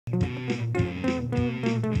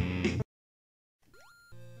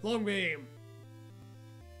Long beam.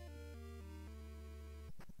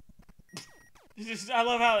 I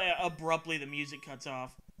love how abruptly the music cuts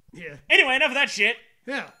off. Yeah. Anyway, enough of that shit.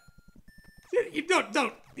 Yeah. You don't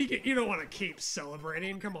want to keep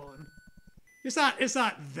celebrating. Come on. It's not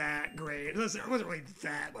that great. It wasn't really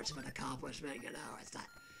that much of an accomplishment, you know. It's not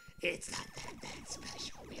that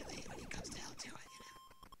special, really, when it comes down to it,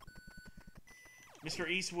 you know. Mr.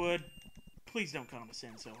 Eastwood, please don't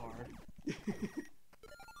condescend so hard.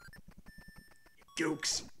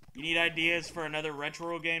 Dukes. You need ideas for another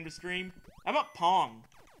retro game to stream? How about Pong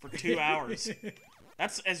for 2 hours?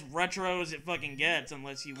 That's as retro as it fucking gets,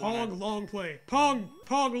 unless you want Pong long play. Pong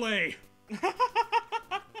lay.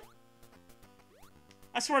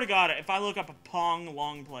 I swear to God, if I look up a Pong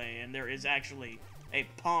long play and there is actually a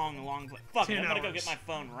Pong long play, fuck it, I'm gonna go get my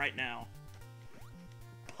phone right now.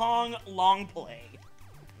 Pong long play.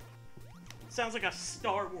 Sounds like a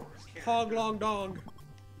Star Wars character. Pong long dong.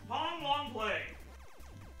 Pong long play.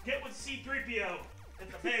 Get with C-3PO at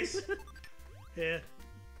the base. Yeah,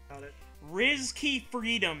 got it. Rizky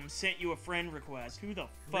Freedom sent you a friend request. Who the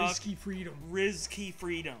fuck? Rizky Freedom. Rizky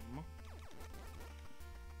Freedom.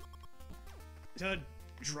 Is that a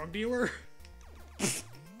drug dealer?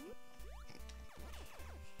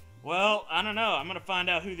 Well, I don't know. I'm gonna find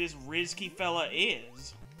out who this Rizky fella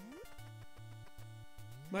is.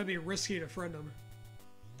 Might be risky to friend him.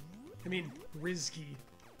 I mean, Rizky.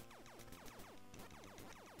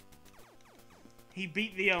 He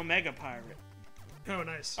beat the Omega Pirate. Oh,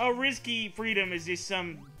 nice. Oh, Rizky Freedom is just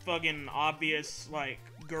some fucking obvious, like,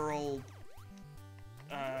 girl,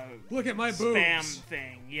 look at my boobs. spam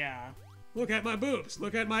thing, yeah. Look at my boobs.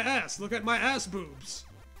 Look at my ass. Look at my ass boobs.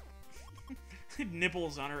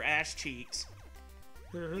 Nipples on her ass cheeks.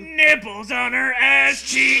 Uh-huh. Nipples on her ass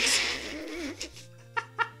cheeks!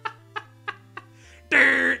 What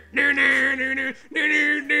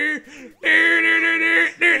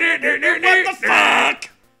the fuck?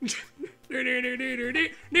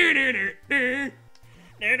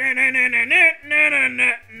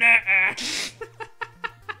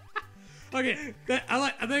 Okay, I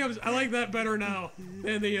like that better now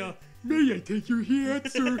than the may I take your hand,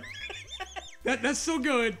 sir? That's so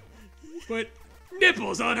good, but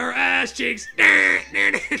nipples on her ass cheeks.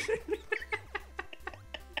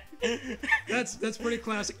 That's pretty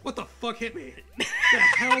classic. What the fuck hit me? The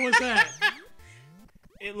hell was that?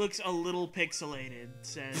 It looks a little pixelated,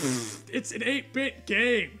 says. It's an 8-bit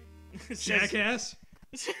game, jackass.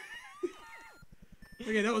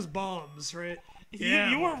 Okay, that was bombs, right?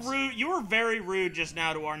 You were rude. You were very rude just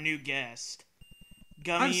now to our new guest,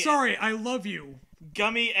 Gummy. I'm sorry. I love you.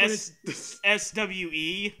 Gummy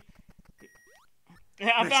SWE.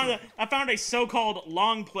 I found a so-called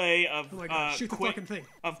long play of oh my God, shoot the fucking thing.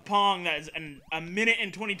 Of Pong that is a minute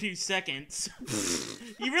and 22 seconds.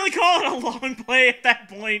 You really call it a long play at that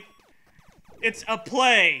point? It's a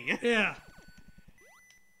play. Yeah.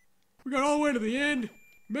 We got all the way to the end.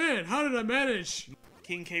 Man, how did I manage?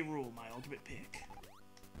 King K. Rool, my ultimate pick.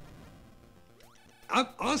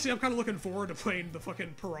 Honestly, I'm kind of looking forward to playing the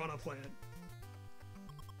fucking Piranha Plant.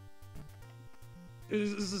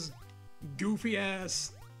 This is goofy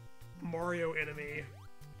ass Mario enemy.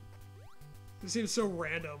 It seems so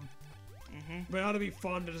random. But it ought to be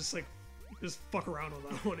fun to just fuck around with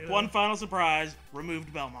that one. You know? One final surprise: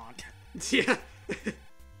 removed Belmont. Yeah.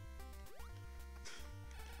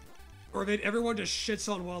 Or everyone just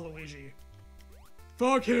shits on Waluigi.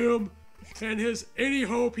 Fuck him and any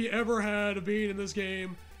hope he ever had of being in this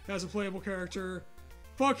game as a playable character.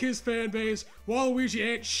 Fuck his fan base. Waluigi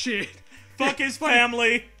ain't shit. Fuck his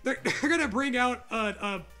family. They're gonna bring out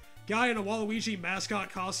a guy in a Waluigi mascot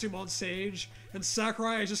costume on stage, and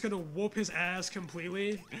Sakurai is just gonna whoop his ass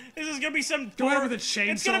completely. This is gonna be some go out with a chainsaw.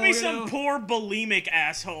 It's gonna be some poor bulimic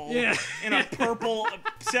asshole. Yeah. In a purple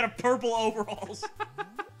set of purple overalls.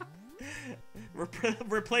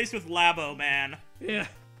 Replaced with Labo Man. Yeah.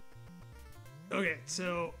 Okay,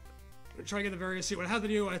 so I'm trying to get the various suit. What I had to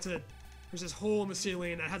do, there's this hole in the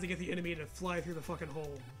ceiling, and I had to get the enemy to fly through the fucking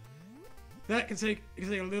hole. That can take a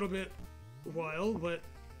little bit while, but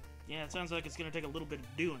yeah, it sounds like it's gonna take a little bit of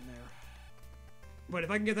doing there. But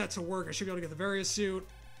if I can get that to work, I should be able to get the various suit,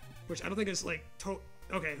 which I don't think is like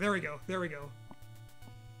okay, there we go. There we go.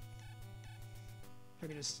 If I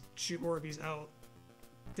can just shoot more of these out.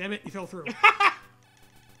 Damn it, you fell through. If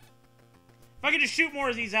I can just shoot more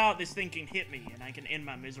of these out, this thing can hit me, and I can end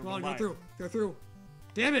my miserable life. Go through. Go through.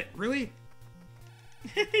 Damn it, really?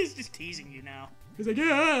 He's just teasing you now. He's like,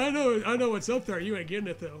 yeah, I know what's up there. You ain't getting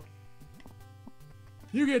it, though.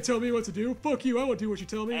 You can't tell me what to do. Fuck you, I won't do what you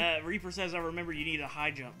tell me. Reaper says, I remember you need a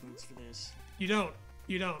high jump boots for this. You don't.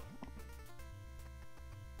 You don't.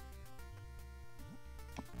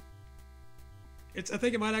 I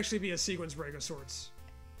think it might actually be a sequence break of sorts.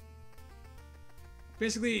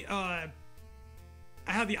 Basically, I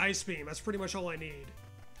have the ice beam. That's pretty much all I need.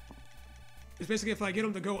 It's basically if I get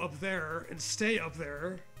him to go up there and stay up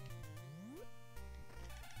there,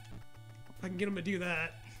 I can get him to do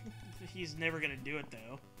that. He's never gonna do it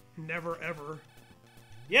though. Never ever.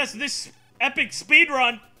 Yes, this epic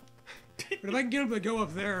speedrun. But if I can get him to go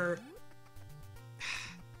up there,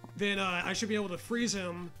 then I should be able to freeze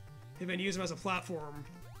him and then use him as a platform.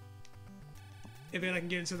 And then I can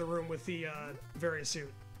get into the room with the various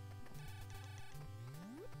suit.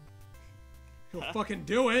 He'll fucking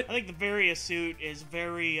do it. I think the various suit is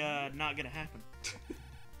very not gonna happen.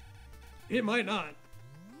 It might not.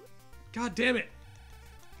 God damn it.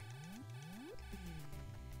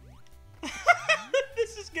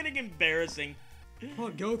 This is getting embarrassing. Come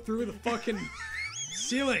on, go through the fucking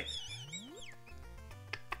ceiling.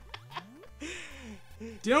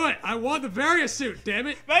 Do it! I want the various suit, damn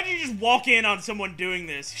it! Imagine you just walk in on someone doing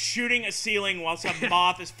this, shooting a ceiling while some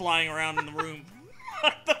moth is flying around in the room.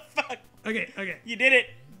 What the fuck? Okay, okay. You did it!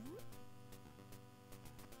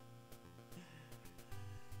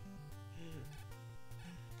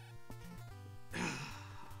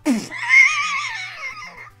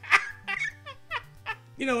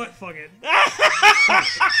 You know what? Fuck it. Fuck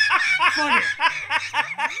it.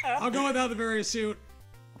 I'll go without the various suit.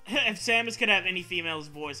 If Samus could have any female's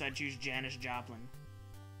voice, I'd choose Janis Joplin.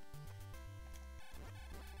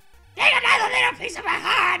 Take another little piece of my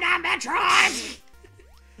heart now, Metroid!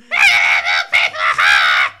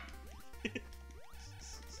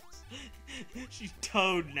 She's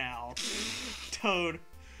Toad now. Toad.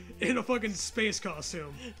 In a fucking space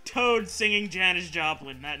costume. Toad singing Janis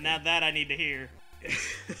Joplin. Now that I need to hear.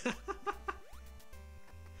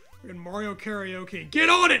 Fucking Mario karaoke. Get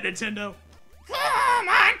on it, Nintendo! Come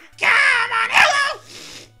on! Come on! Hello!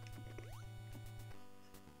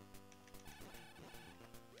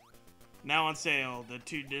 Now on sale, the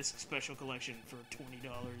 2-disc special collection for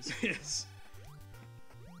 $20. Yes.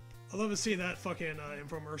 I'd love to see that fucking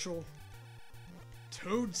infomercial.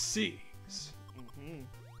 Toad sings. Mm-hmm.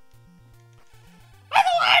 The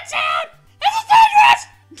lights out! This is dangerous!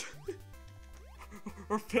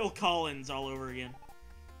 Or Phil Collins all over again.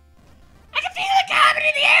 I can feel the coming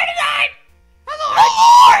in the air tonight! Oh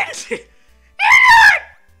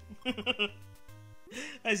Lord!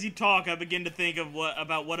 As you talk, I begin to think of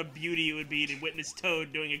about what a beauty it would be to witness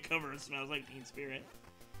Toad doing a cover of Smells Like Teen Spirit.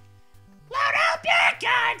 Load up your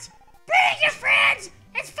guns! Bring your friends!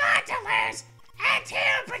 It's fun to lose and to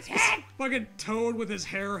pretend! Fucking Toad with his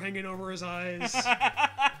hair hanging over his eyes.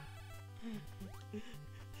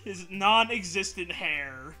 His non-existent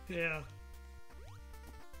hair. Yeah.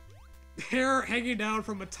 Hair hanging down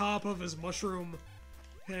from the top of his mushroom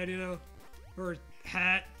head, you know? Or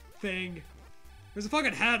hat thing. There's a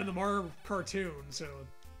fucking hat in the Mario cartoon, so...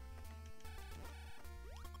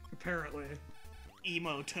 Apparently.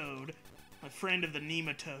 Emo Toad. A friend of the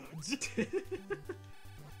nematodes.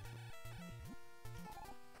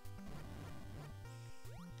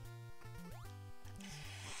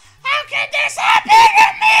 How could this happen to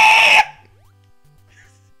me?!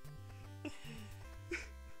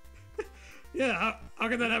 Yeah, how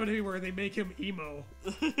can that happen to me where they make him emo?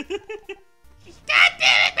 God damn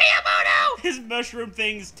it, Miyamoto! His mushroom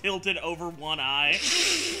thing's tilted over one eye.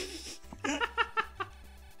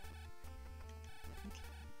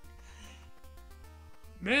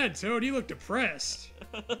 Man, Toad, you look depressed.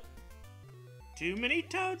 Too many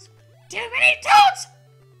toads? Too many toads!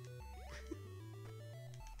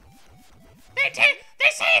 They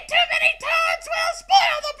say too many toads will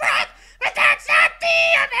spoil the broth, but that's not the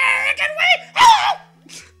American way! Oh!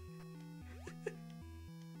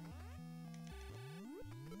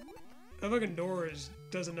 That fucking door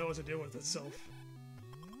doesn't know what to do with itself.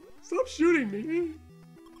 Stop shooting me!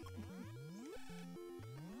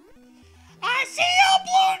 I see a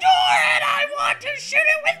blue door and I want to shoot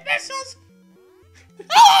it with missiles!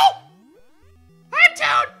 Hello! I'm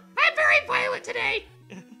Toad! I'm very violent today!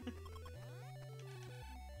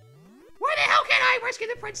 Why the hell can't I rescue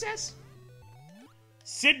the princess?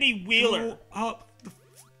 Sydney Wheeler. Go up.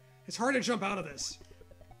 It's hard to jump out of this.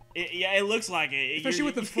 Yeah, it looks like it. Especially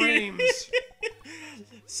with the frames.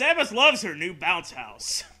 Samus loves her new bounce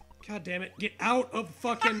house. God damn it. Get out of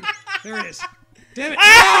fucking... There it is. Damn it. No!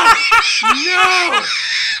 No!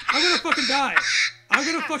 I'm gonna fucking die. I'm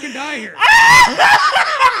gonna fucking die here.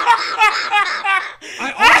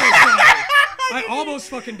 I almost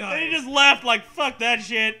fucking died. He just left like, fuck that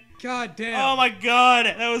shit. God damn. Oh my god.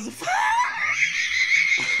 That was...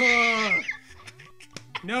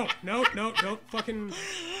 No, don't fucking...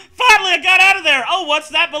 Finally, I got out of there! Oh, what's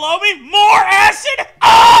that below me? More acid?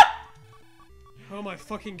 Ah! Oh my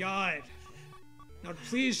fucking god. Now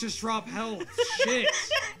please just drop health. Shit.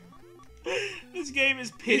 This game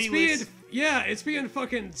is pitiless. It's being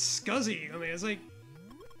fucking scuzzy. I mean, it's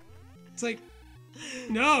like,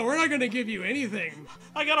 no, we're not gonna give you anything.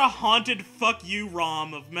 I got a haunted fuck you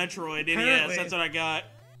ROM of Metroid NES. That's what I got.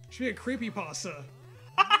 Should be a creepypasta.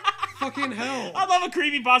 Fucking hell. I love a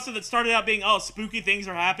creepypasta that started out being, oh, spooky things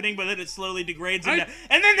are happening, but then it slowly degrades into,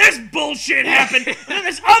 and then this bullshit happened, and then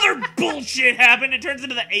this other bullshit happened. It turns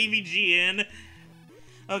into the AVGN.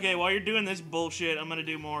 Okay, while you're doing this bullshit, I'm gonna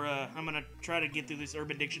do more, I'm gonna try to get through this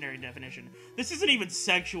Urban Dictionary definition. This isn't even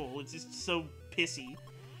sexual, it's just so pissy.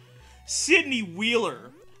 Sydney Wheeler.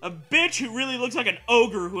 A bitch who really looks like an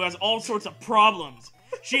ogre who has all sorts of problems.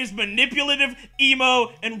 She is manipulative,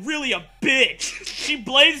 emo, and really a bitch. She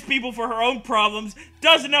blames people for her own problems,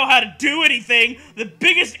 doesn't know how to do anything, the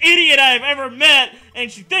biggest idiot I have ever met,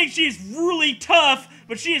 and she thinks she's really tough,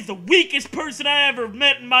 but she is the weakest person I ever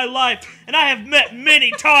met in my life, and I have met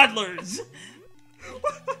many toddlers.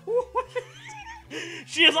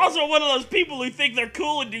 She is also one of those people who think they're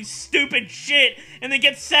cool and do stupid shit, and then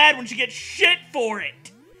get sad when she gets shit for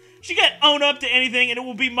it. She can't own up to anything, and it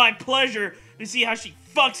will be my pleasure to see how she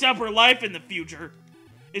fucks up her life in the future.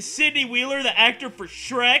 Is Sydney Wheeler the actor for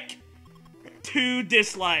Shrek? 2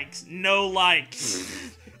 dislikes, no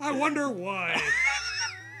likes. I wonder why.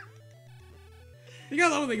 You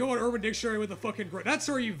gotta love when they go on Urban Dictionary with the fucking... That's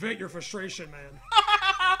where you vent your frustration, man.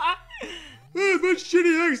 Hey, my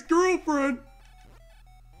shitty ex-girlfriend.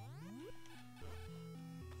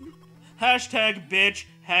 Hashtag bitch,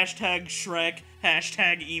 hashtag Shrek,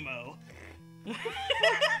 hashtag emo.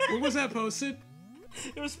 When was that posted?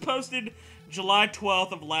 It was posted July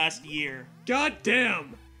 12th of last year. God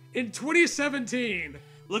damn! In 2017!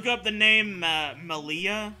 Look up the name,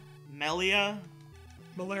 Melia? Melia?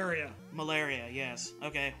 Malaria. Malaria, yes.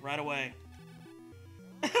 Okay, right away.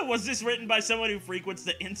 Was this written by someone who frequents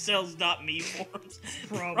the incels.me forums?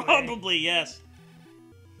 Probably. Probably, yes.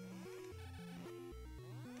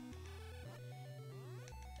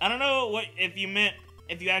 I don't know what if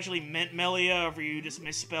you actually meant Melia, or if you just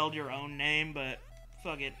misspelled your own name, but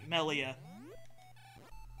fuck it, Melia.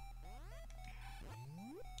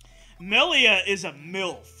 Melia is a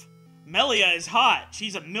MILF. Melia is hot.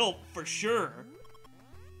 She's a MILF for sure.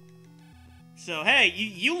 So hey,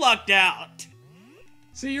 you lucked out.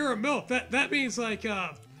 See, you're a MILF. That means like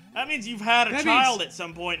that means you've had a child at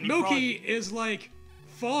some point. And Milky is like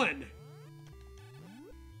fun.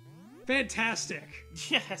 Fantastic.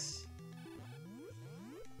 Yes.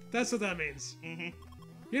 That's what that means. Mm-hmm.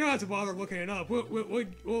 You don't have to bother looking it up.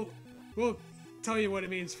 We'll tell you what it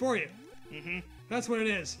means for you. Mm-hmm. That's what it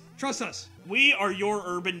is. Trust us. We are your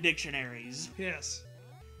urban dictionaries. Yes.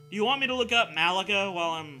 Do you want me to look up Malika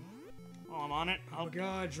while I'm on it? Oh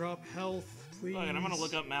god, drop health, please. Look, I'm gonna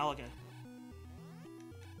look up Malika.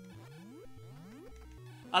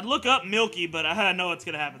 I'd look up Milky, but I know what's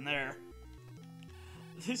gonna happen there.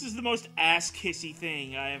 This is the most ass-kissy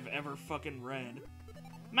thing I have ever fucking read.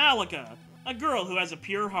 Malika, a girl who has a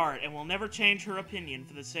pure heart and will never change her opinion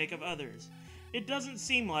for the sake of others. It doesn't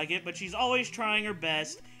seem like it, but she's always trying her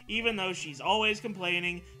best, even though she's always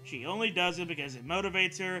complaining. She only does it because it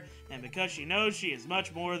motivates her, and because she knows she is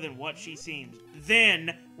much more than what she seems.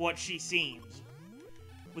 Than what she seems.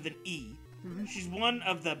 With an E. Mm-hmm. She's one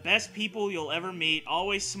of the best people you'll ever meet,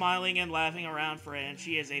 always smiling and laughing around for it, and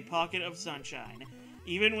she is a pocket of sunshine.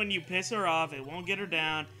 Even when you piss her off, it won't get her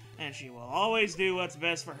down, and she will always do what's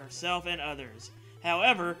best for herself and others.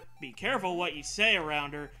 However, be careful what you say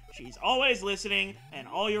around her. She's always listening, and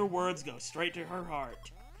all your words go straight to her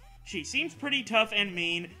heart. She seems pretty tough and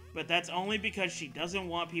mean, but that's only because she doesn't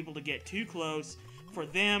want people to get too close. For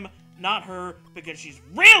them, not her, because she's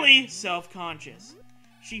really self-conscious.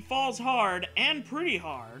 She falls hard, and pretty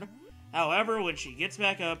hard. However, when she gets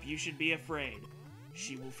back up, you should be afraid.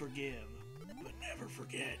 She will forgive, but never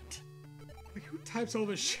forget. Like, who types all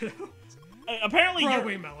this shit out?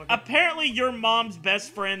 Apparently your mom's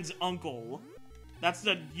best friend's uncle. That's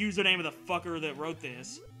the username of the fucker that wrote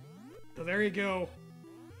this. So there you go.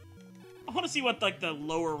 I want to see what, like, the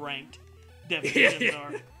lower ranked definitions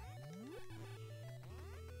are.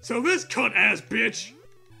 So this cunt-ass bitch,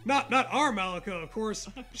 not our Malika, of course,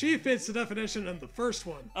 she fits the definition in the first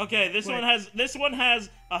one. Okay, this one has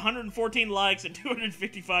 114 likes and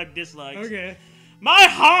 255 dislikes. Okay. My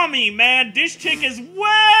homie, man, this chick is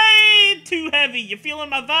way too heavy. You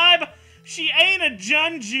feeling my vibe? She ain't a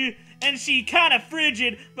junju, and she kinda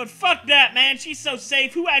frigid, but fuck that, man. She's so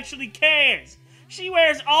safe, who actually cares? She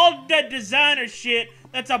wears all the designer shit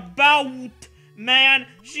that's about Man,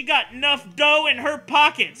 she got enough dough in her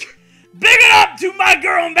pockets. Big it up to my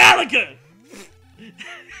girl Malika!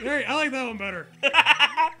 Hey, I like that one better.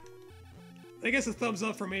 I guess a thumbs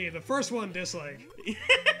up for me. The first one, dislike.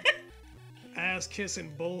 Ass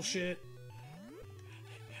kissing bullshit.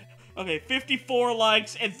 Okay, 54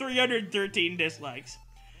 likes and 313 dislikes.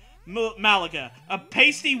 Malika, a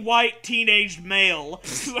pasty white teenage male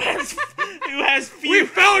who has few. We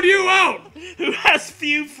found you out. Who has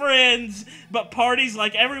few friends, but parties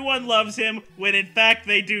like everyone loves him when in fact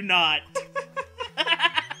they do not.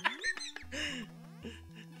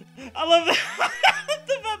 I love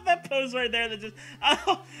that pose right there. That just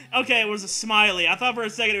okay. It was a smiley. I thought for a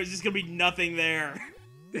second it was just gonna be nothing there.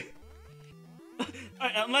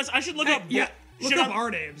 Unless I should look up. Yeah, look up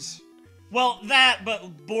our names. Well, that,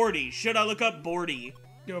 but Bordy. Should I look up Bordy?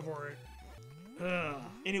 Go for it.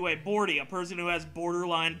 Anyway, Bordy, a person who has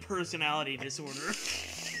borderline personality disorder.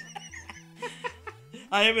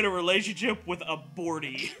 I am in a relationship with a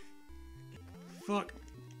Bordy. Fuck.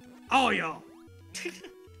 Oh, y'all.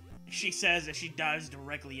 She says as she dives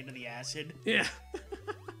directly into the acid. Yeah.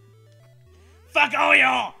 Fuck all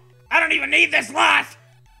y'all! I don't even need this life!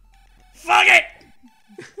 Fuck it!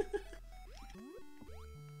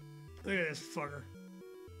 Look at this fucker.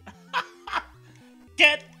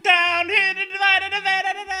 Get down here to the light of the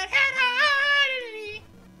head.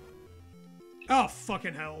 Oh,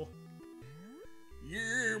 fucking hell.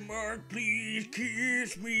 Yeah, Mark, please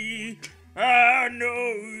kiss me. I know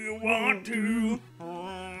you want to.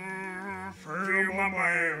 Feel my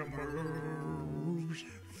man moves.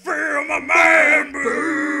 Feel my man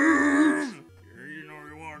moves. Yeah, you know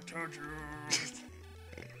you want to touch her.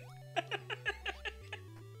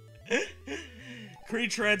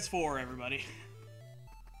 Creed Shreds 4, everybody.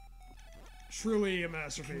 Truly a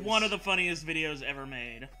masterpiece. One of the funniest videos ever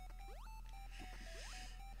made.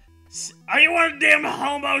 Are you one of them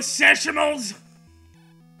homosexuals?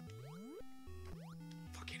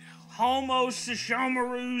 Fucking hell.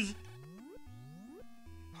 Homosexuals.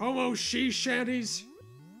 Homo she-shanties.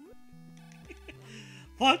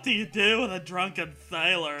 What do you do with a drunken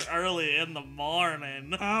sailor early in the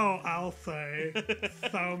morning? Oh, I'll say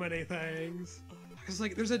so many things. Cause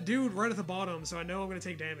like, there's a dude right at the bottom, so I know I'm gonna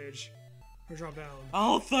take damage. Or drop down.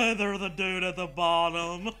 I'll say they're the dude at the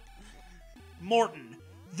bottom. Morton,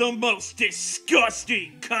 the most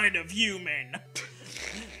disgusting kind of human.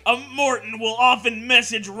 Morton will often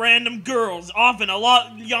message random girls, often a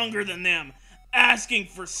lot younger than them, asking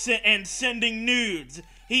for and sending nudes.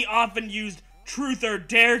 He often used truth or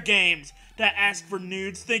dare games to ask for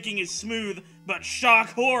nudes, thinking is smooth, but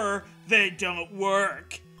shock horror, they don't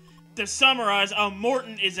work. To summarize,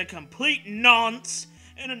 Morton is a complete nonce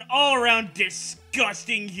and an all-around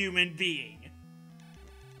disgusting human being.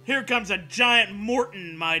 Here comes a giant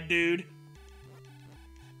Morton, my dude.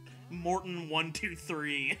 Morton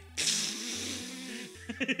 123.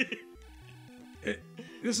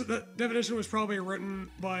 The definition was probably written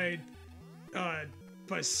by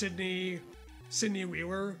Sidney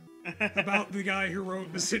Wheeler about the guy who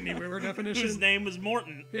wrote the Sidney Wheeler definition. Whose name was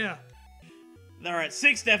Morton. Yeah. Alright,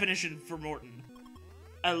 6th definition for Morton.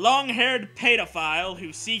 A long-haired pedophile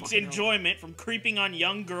who seeks enjoyment from creeping on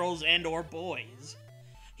young girls and or boys.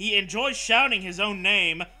 He enjoys shouting his own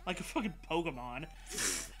name, like a fucking Pokemon,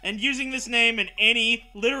 and using this name in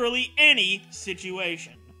literally any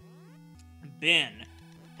situation. Ben.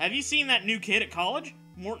 Have you seen that new kid at college?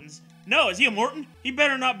 Morton's. No, is he a Morton? He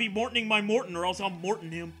better not be Mortoning my Morton or else I'll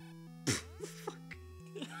Morton him.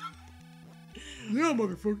 Yeah,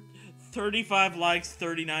 motherfucker. 35 likes,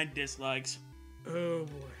 39 dislikes. Oh,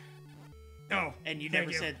 boy. Oh, and you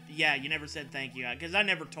never said, yeah, you never said thank you, because I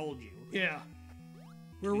never told you. Yeah.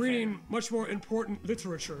 We're reading much more important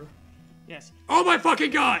literature. Yes. Oh my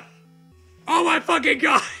fucking god! Oh my fucking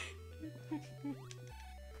god!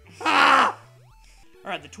 Ah!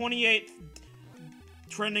 Alright, the 28th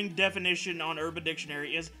trending definition on Urban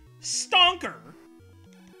Dictionary is stonker.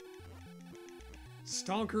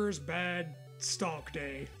 Stonker's bad stonk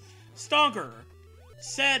day. Stonker.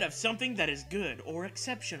 Said of something that is good or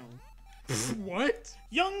exceptional. What?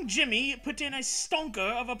 Young Jimmy put in a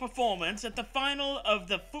stonker of a performance at the final of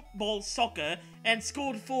the football soccer and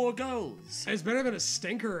scored 4 goals. It's better than a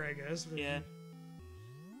stinker, I guess. Yeah.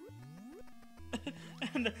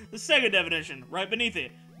 And the second definition, right beneath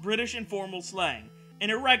it, British informal slang. An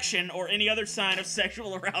erection or any other sign of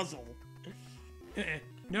sexual arousal.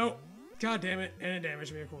 No. God damn it. And it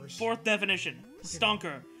damaged me, of course. 4th definition,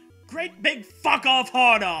 stonker. Great big fuck off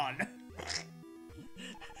hard on.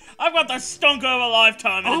 I've got the stonker of a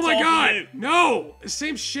lifetime. And oh it's my all god! for you. No! The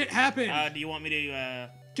same shit happened. Do you want me to,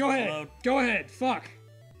 Go ahead. upload? Go ahead. Fuck.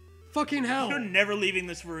 Fucking hell. You're never leaving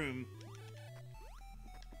this room.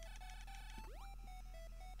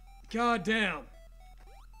 God damn.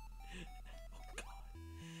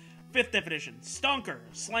 Fifth definition. Stonker.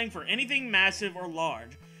 Slang for anything massive or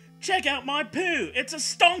large. Check out my poo. It's a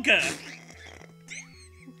stonker.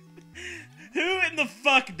 Who in the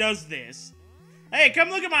fuck does this? Hey, come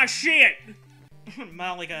look at my shit.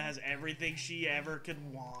 Malika has everything she ever could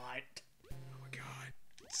want. Oh my god.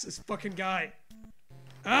 It's this fucking guy.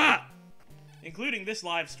 Ah! Including this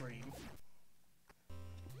live stream.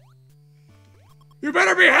 You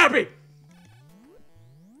better be happy!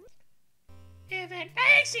 If it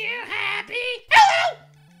makes you happy. Hello!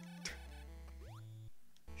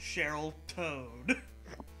 Cheryl Toad.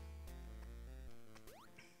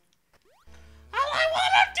 All I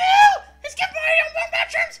wanna do is get Mario more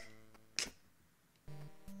mushrooms!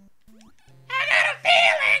 I got a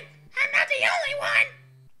feeling I'm not the only one!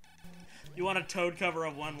 You want a Toad cover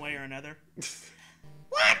of One Way or Another?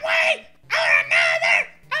 One way or another!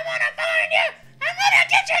 I wanna find you! I'm gonna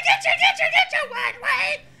get you one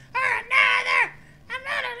way or another! I'm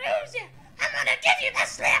gonna lose you! I'm gonna give you the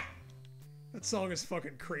slip! That song is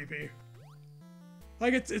fucking creepy.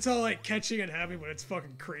 Like, it's all, like, catchy and happy, but it's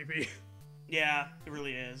fucking creepy. Yeah, it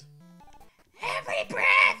really is. Every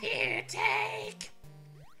breath you take,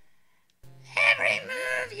 every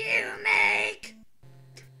move you make,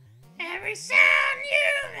 every sound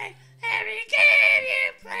you make, every game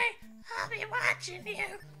you play, I'll be watching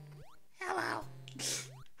you. Hello.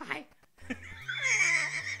 Hi.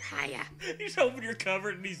 Hiya. You just open your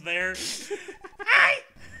cupboard and he's there. Hi.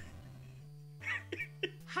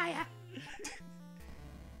 Hiya.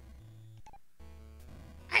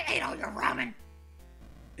 I ate all your ramen.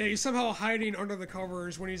 Yeah, he's somehow hiding under the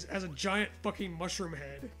covers when he has a giant fucking mushroom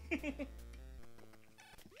head.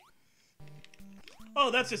 Oh,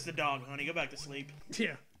 that's just the dog, honey. Go back to sleep.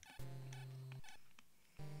 Yeah.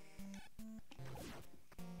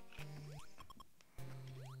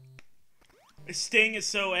 Sting is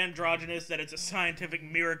so androgynous that it's a scientific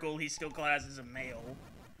miracle he's still classed as a male.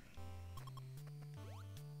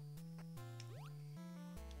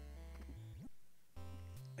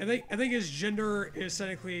 I think his gender is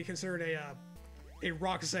technically considered a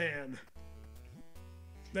Roxanne.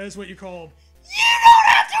 That is what you call. You don't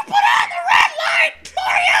have to put on the red light,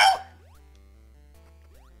 Mario!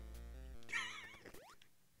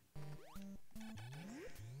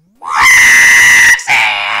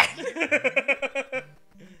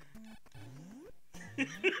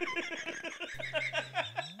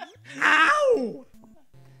 Ow!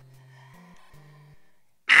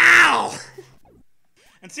 Ow!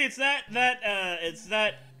 And see, it's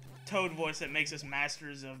that Toad voice that makes us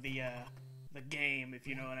masters of the game, if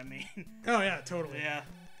you know what I mean. Oh yeah, totally. Yeah.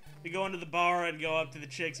 We go into the bar and go up to the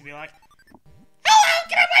chicks and be like, Hello,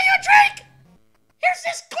 can I buy you a drink? Here's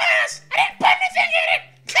this glass. I didn't put anything in it.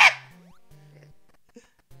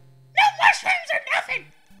 No mushrooms or nothing.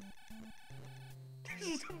 there's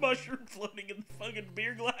just a mushroom floating in the fucking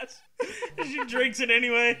beer glass. And she drinks it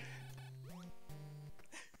anyway.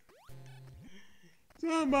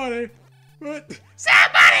 Somebody put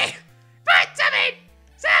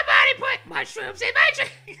mushrooms in my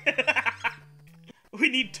drink. We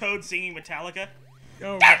need Toad singing Metallica.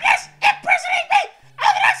 Oh, Darkness imprisoning me.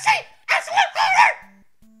 All that I see, absolute horror.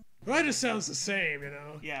 well, that just sounds the same, you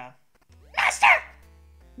know. Yeah. Master.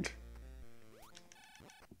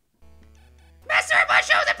 Master of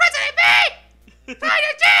mushrooms imprisoning me. Find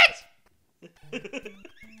your kids.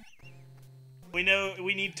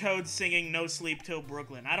 We need Toad singing No Sleep Till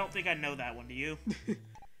Brooklyn. I don't think I know that one, do you?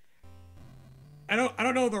 I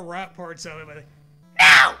don't know the rap parts of it, but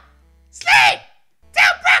No. Sleep till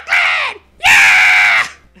Brooklyn. Yeah.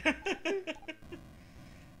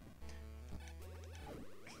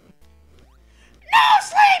 No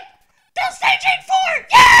sleep till staging 4.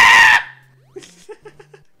 Yeah.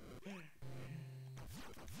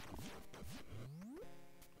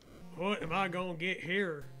 what am I gonna get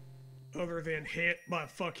here other than hit by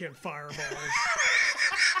fucking fireballs?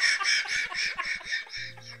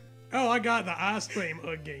 Oh, I got the ice cream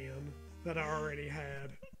again that I already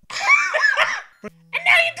had. And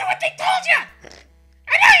now you do what they told you.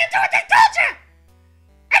 And now you do what they told you.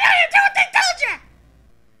 And now you do what they told you.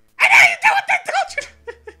 And now you do what they told you.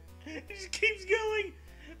 It just keeps going.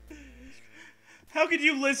 How could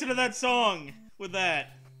you listen to that song with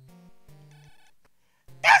that?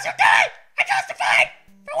 Those who died are justified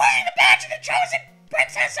for wearing the badge of the chosen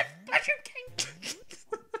princess of Mushroom King.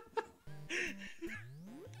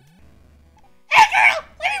 Hey girl,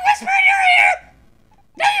 let me whisper in your ear.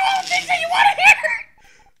 Tell you all the things that you want to hear.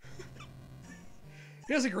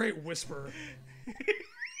 He has a great whisper.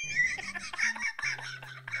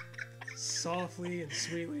 softly and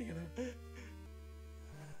sweetly, you know.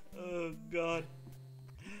 Oh God.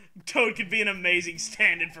 Toad could be an amazing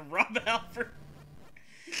stand-in for Rob Halford.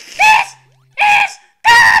 This is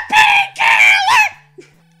the painkiller!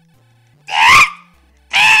 This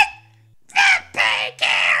is the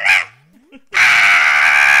painkiller!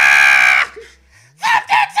 Ah!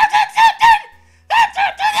 Something!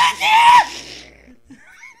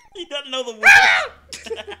 He doesn't know the word.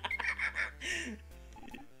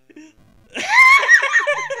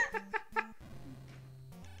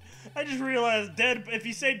 I just realized if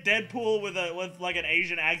you say Deadpool with like an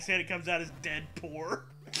Asian accent, it comes out as Deadpoor.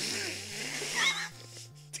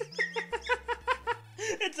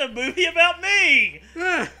 It's a movie about me.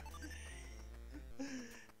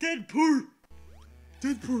 Deadpoor.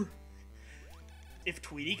 Deadpoor. If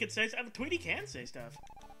Tweety could say stuff, Tweety can say stuff.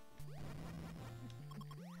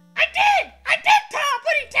 I did, Tom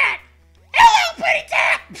Putty Tat! Hello, Putty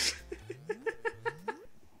Tat!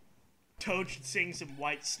 Toad should sing some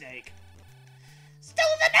White Snake. Still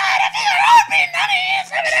in the night, I feel your heartbeat, honey,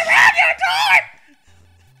 is living around your door!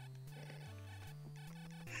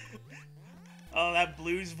 Oh, that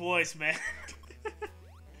blues voice, man. Is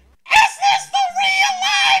this the real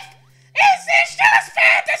life? Is this just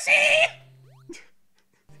fantasy?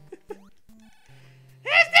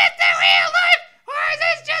 Is this the real life, or is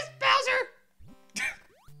this just Bowser?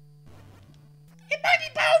 It might be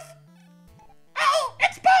both. Oh,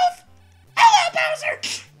 it's both. Hello, Bowser.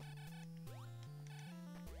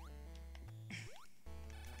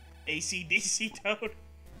 AC/DC Toad.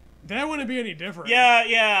 That wouldn't be any different.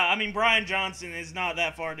 Yeah. I mean, Brian Johnson is not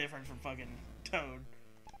that far different from fucking Toad.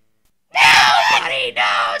 Nobody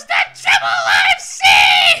knows the triple FC.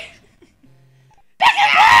 Pick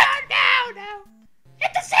it up. No.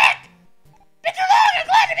 Hit the sack. Been too long. I'm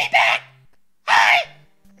glad to be back. Hi.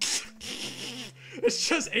 It's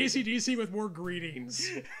just AC/DC with more greetings.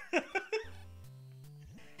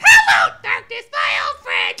 Hello, darkness, my old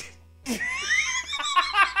friend.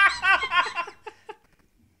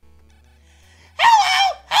 Hello.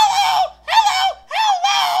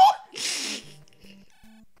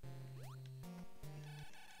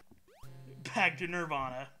 Back to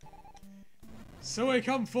Nirvana. So we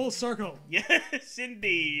come full circle. Yes,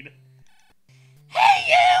 indeed. Hey,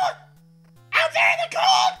 you! Out there in the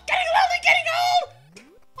cold, getting lonely, getting old!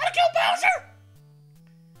 Wanna kill Bowser?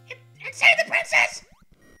 And save the princess?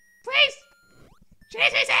 Please! She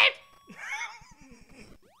needs to be saved!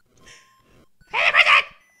 Hey, the princess!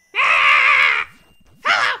 Ah!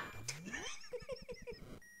 Hello!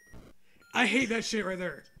 I hate that shit right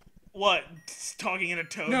there. What? Talking in a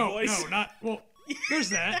Toad voice? No, not... Well, there's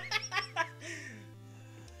that.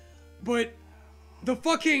 But the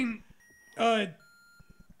fucking,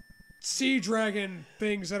 sea dragon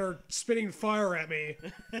things that are spitting fire at me,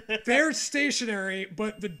 they're stationary,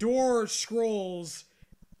 but the door scrolls,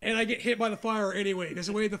 and I get hit by the fire anyway, because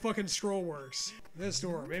the way the fucking scroll works. This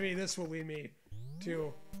door, maybe this will lead me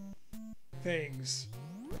to things.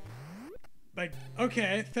 Like,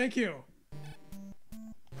 okay, thank you.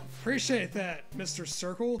 Appreciate that, Mr.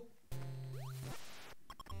 Circle. I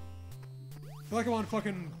feel like I'm on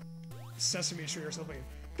fucking Sesame Street or something.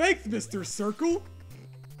 Thanks, Mr. Circle!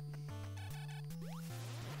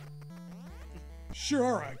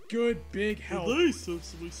 Sure, a good big help. Today,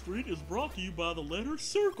 Sesame Street is brought to you by the letter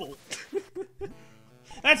Circle.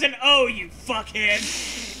 That's an O, you fuckhead!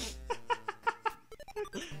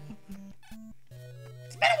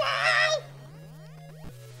 It's been a while!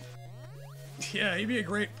 Yeah, he'd be a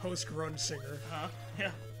great post-grunge singer. Huh?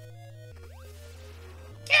 Yeah.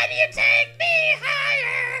 Can you take me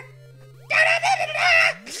higher?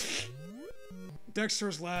 Da-da-da-da-da!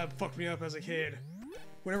 Dexter's Lab fucked me up as a kid.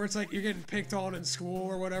 Whenever it's like you're getting picked on in school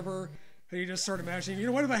or whatever, and you just start imagining, you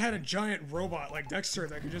know, what if I had a giant robot like Dexter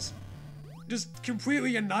that could just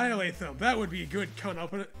completely annihilate them? That would be a good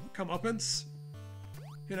comeuppance.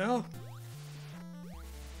 You know?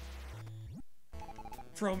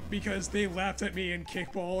 Because they laughed at me in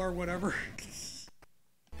kickball or whatever.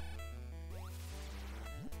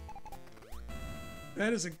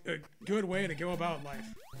 That is a good way to go about life.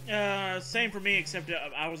 Same for me, except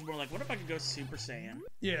I was more like, what if I could go Super Saiyan?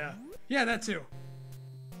 Yeah. Yeah, that too.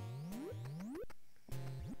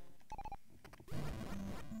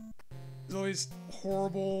 There's all these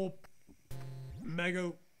horrible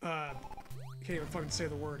can't even fucking say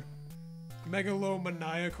the word.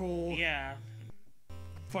 Megalomaniacal. Yeah.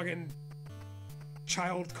 Fucking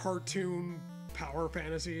child cartoon power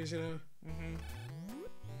fantasies, you know? Mm-hmm.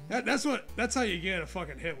 That's how you get a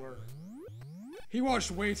fucking Hitler. He watched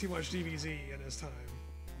way too much DBZ in his time.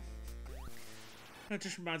 That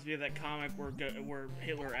just reminds me of that comic where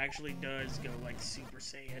Hitler actually does go like Super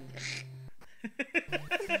Saiyan.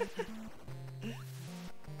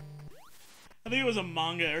 I think it was a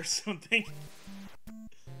manga or something.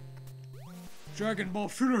 Dragon Ball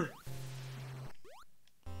Führer.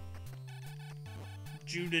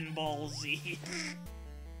 Juden Ball Z.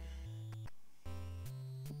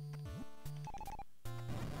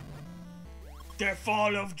 Der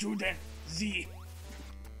Fall of Juden Z.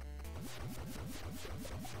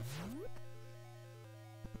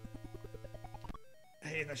 I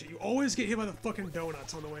hate that shit. You always get hit by the fucking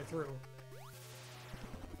donuts on the way through.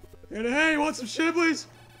 And hey, you want some shit, please?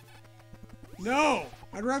 No,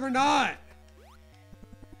 I'd rather not.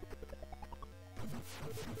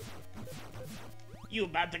 You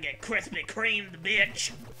about to get Krispy Kremed,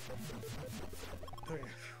 bitch. Okay.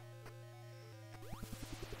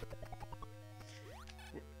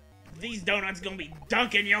 These donuts gonna be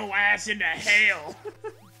dunking your ass into hell.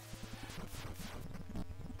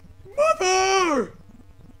 Mother!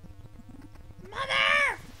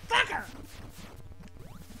 Motherfucker!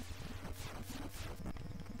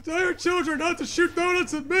 Tell your children not to shoot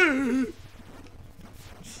donuts at me!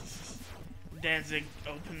 Danzig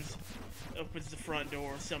opens the front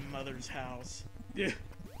door of some mother's house. Yeah.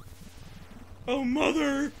 Oh,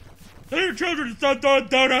 mother! Tell your children to stop throwing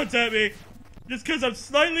donuts at me! Just because I'm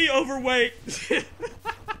slightly overweight.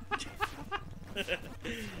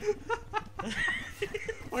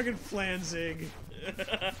 Fucking Flanzig.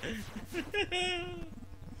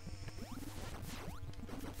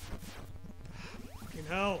 Fucking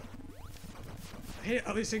hell. I hate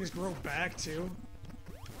how these things grow back, too.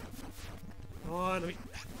 Come on, let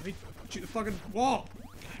me shoot the fucking wall.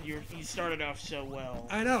 You started off so well.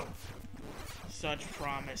 I know. Such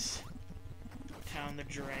promise. Down the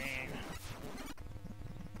drain.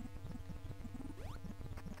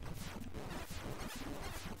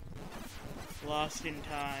 Lost in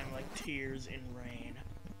time like tears in rain.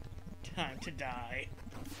 Time to die.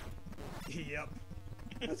 Yep.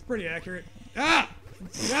 That's pretty accurate. Ah!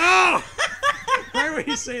 No! Why would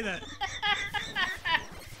you say that?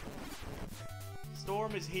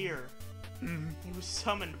 Storm is here. He was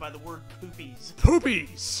summoned by the word poopies.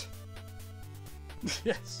 Poopies!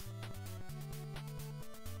 Yes.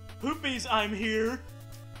 Poopies, I'm here!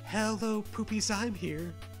 Hello, Poopies, I'm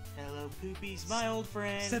here. Hello, Poopies, my old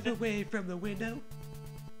friend. Step away from the window.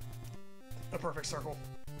 A perfect circle.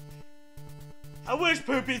 I wish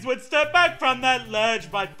Poopies would step back from that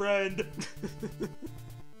ledge, my friend.